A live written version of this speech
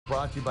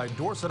brought to you by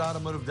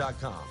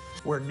DorsetAutomotive.com,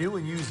 where new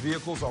and used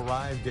vehicles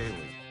arrive daily.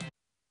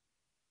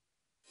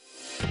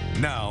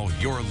 Now,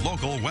 your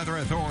local weather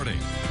authority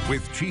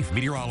with Chief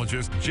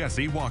Meteorologist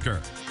Jesse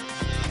Walker.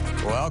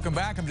 Welcome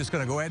back. I'm just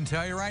going to go ahead and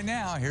tell you right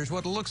now, here's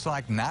what it looks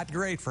like. Not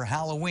great for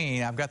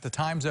Halloween. I've got the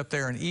times up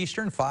there in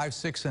Eastern, 5,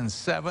 6, and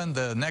 7.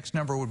 The next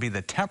number would be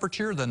the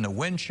temperature, then the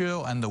wind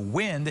chill and the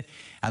wind.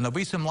 And there'll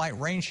be some light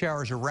rain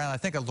showers around. I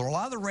think a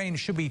lot of the rain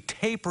should be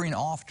tapering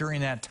off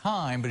during that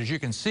time. But as you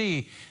can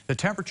see, the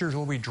temperatures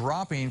will be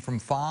dropping from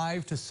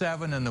 5 to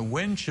 7, and the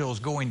wind chill's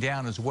going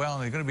down as well.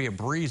 And there's going to be a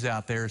breeze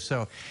out there.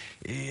 So,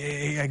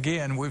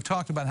 again, we've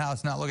talked about how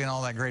it's not looking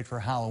all that great for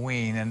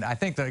Halloween. And I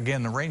think that,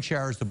 again, the rain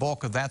showers, the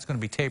bulk of that's going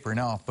to be tapering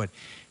off, but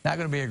not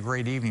going to be a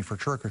great evening for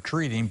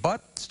trick-or-treating.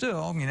 But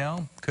still, you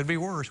know, could be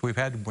worse. We've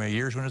had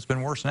years when it's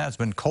been worse than that. It's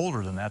been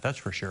colder than that, that's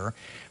for sure.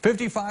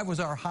 55 was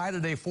our high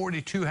today.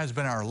 42 has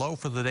been our low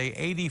for the day.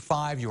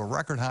 85, your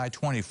record high.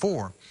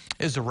 24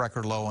 is the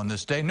record low on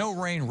this day. No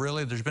rain,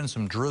 really. There's been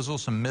some drizzle,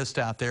 some mist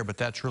out there, but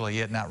that's really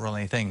it. Not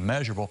really anything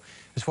measurable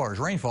as far as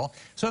rainfall.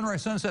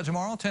 Sunrise, sunset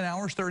tomorrow, 10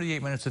 hours,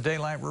 38 minutes of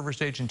daylight. River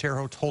Stage in Terre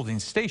Haute holding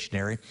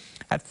stationary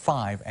at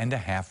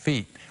 5.5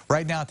 feet.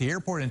 Right now at the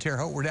airport in Terre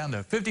Haute, we're down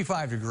to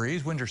 55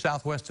 degrees. Winds are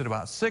southwest at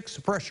about 6.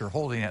 Pressure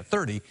holding at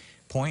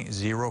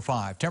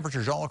 30.05.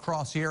 Temperatures all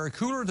across the area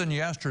cooler than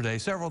yesterday.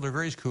 Several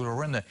degrees cooler.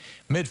 We're in the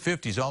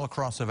mid-50s all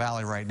across the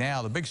valley right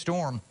now. The big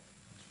storm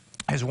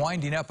is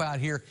winding up out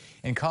here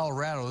in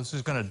Colorado. This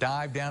is going to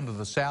dive down to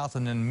the south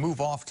and then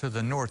move off to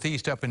the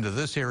northeast up into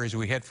this area as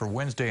we head for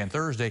Wednesday and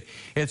Thursday.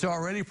 It's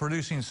already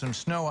producing some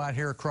snow out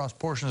here across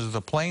portions of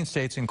the Plain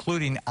States,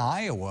 including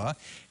Iowa.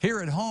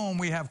 Here at home,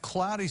 we have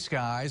cloudy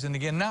skies, and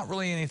again, not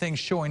really anything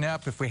showing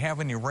up. If we have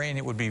any rain,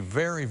 it would be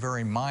very,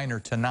 very minor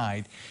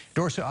tonight.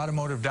 Dorset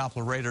Automotive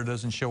Doppler radar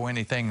doesn't show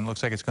anything, and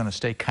looks like it's going to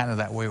stay kind of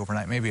that way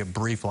overnight, maybe a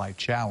brief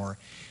light shower.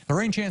 The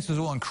rain chances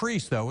will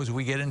increase, though, as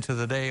we get into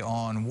the day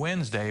on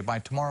Wednesday, by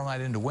tomorrow night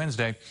into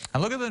Wednesday.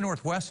 And look at the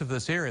northwest of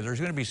this area. There's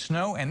going to be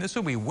snow, and this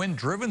will be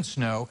wind-driven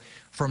snow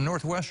from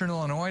northwestern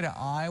Illinois to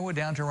Iowa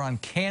down to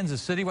around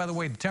Kansas City. By the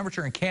way, the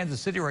temperature in Kansas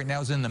City right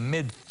now is in the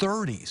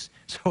mid-30s,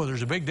 so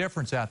there's a big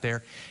difference out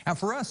there. And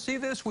for us, see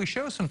this? We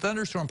show some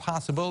thunderstorm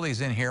possibilities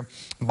in here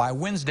by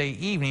Wednesday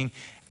evening.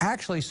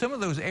 Actually, some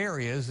of those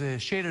areas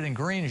shaded in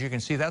green, as you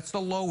can see, that's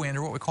the low end,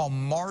 or what we call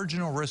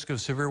marginal risk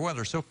of severe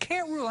weather. So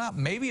can't rule out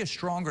maybe a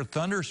stronger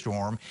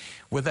thunderstorm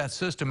with that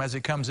system as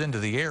it comes into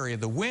the area.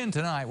 The wind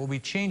tonight will be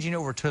changing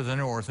over to the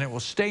north, and it will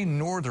stay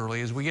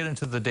northerly as we get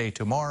into the day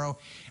tomorrow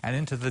and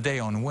into the day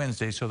on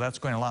Wednesday. So that's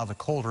going to allow the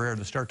colder air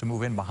to start to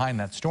move in behind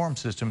that storm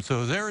system.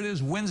 So there it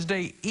is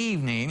Wednesday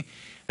evening.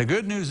 The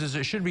good news is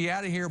it should be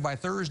out of here by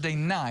Thursday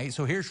night.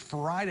 So here's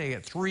Friday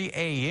at 3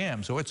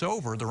 a.m. So it's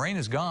over. The rain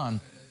is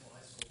gone.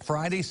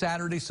 Friday,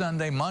 Saturday,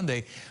 Sunday,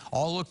 Monday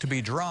all look to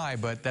be dry,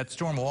 but that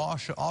storm will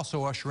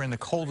also usher in the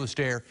coldest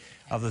air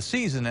of the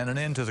season, and an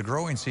end to the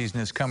growing season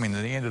is coming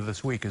at the end of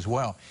this week as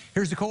well.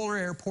 Here's the colder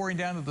air pouring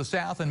down to the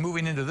south and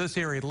moving into this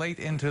area late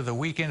into the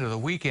weekend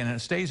and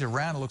it stays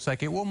around. It looks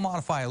like it will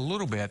modify a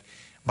little bit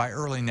by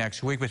early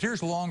next week. But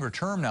here's longer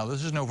term now.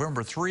 This is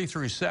November 3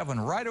 through 7,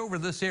 right over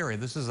this area.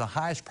 This is the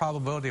highest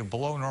probability of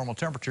below normal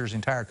temperatures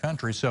in the entire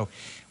country. So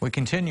we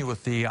continue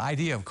with the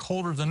idea of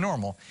colder than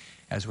normal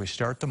as we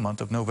start the month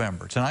of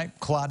November. Tonight,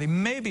 cloudy,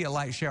 maybe a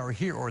light shower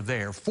here or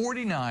there.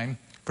 49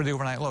 for the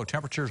overnight low.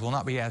 Temperatures will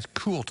not be as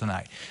cool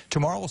tonight.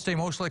 Tomorrow will stay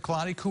mostly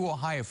cloudy, cool,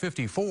 high of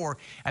 54.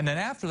 And then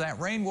after that,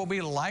 rain will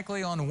be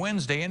likely on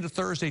Wednesday into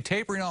Thursday,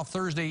 tapering off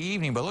Thursday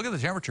evening. But look at the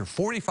temperature,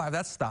 45.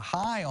 That's the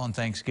high on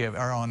Thanksgiving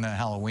or on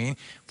Halloween.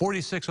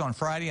 46 on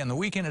Friday, and the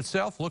weekend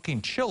itself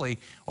looking chilly.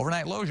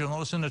 Overnight lows you'll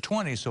notice in the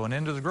 20s, so an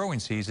end to the growing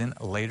season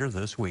later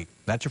this week.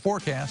 That's your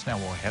forecast. Now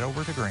we'll head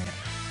over to Grant.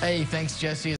 Hey, thanks, Jesse.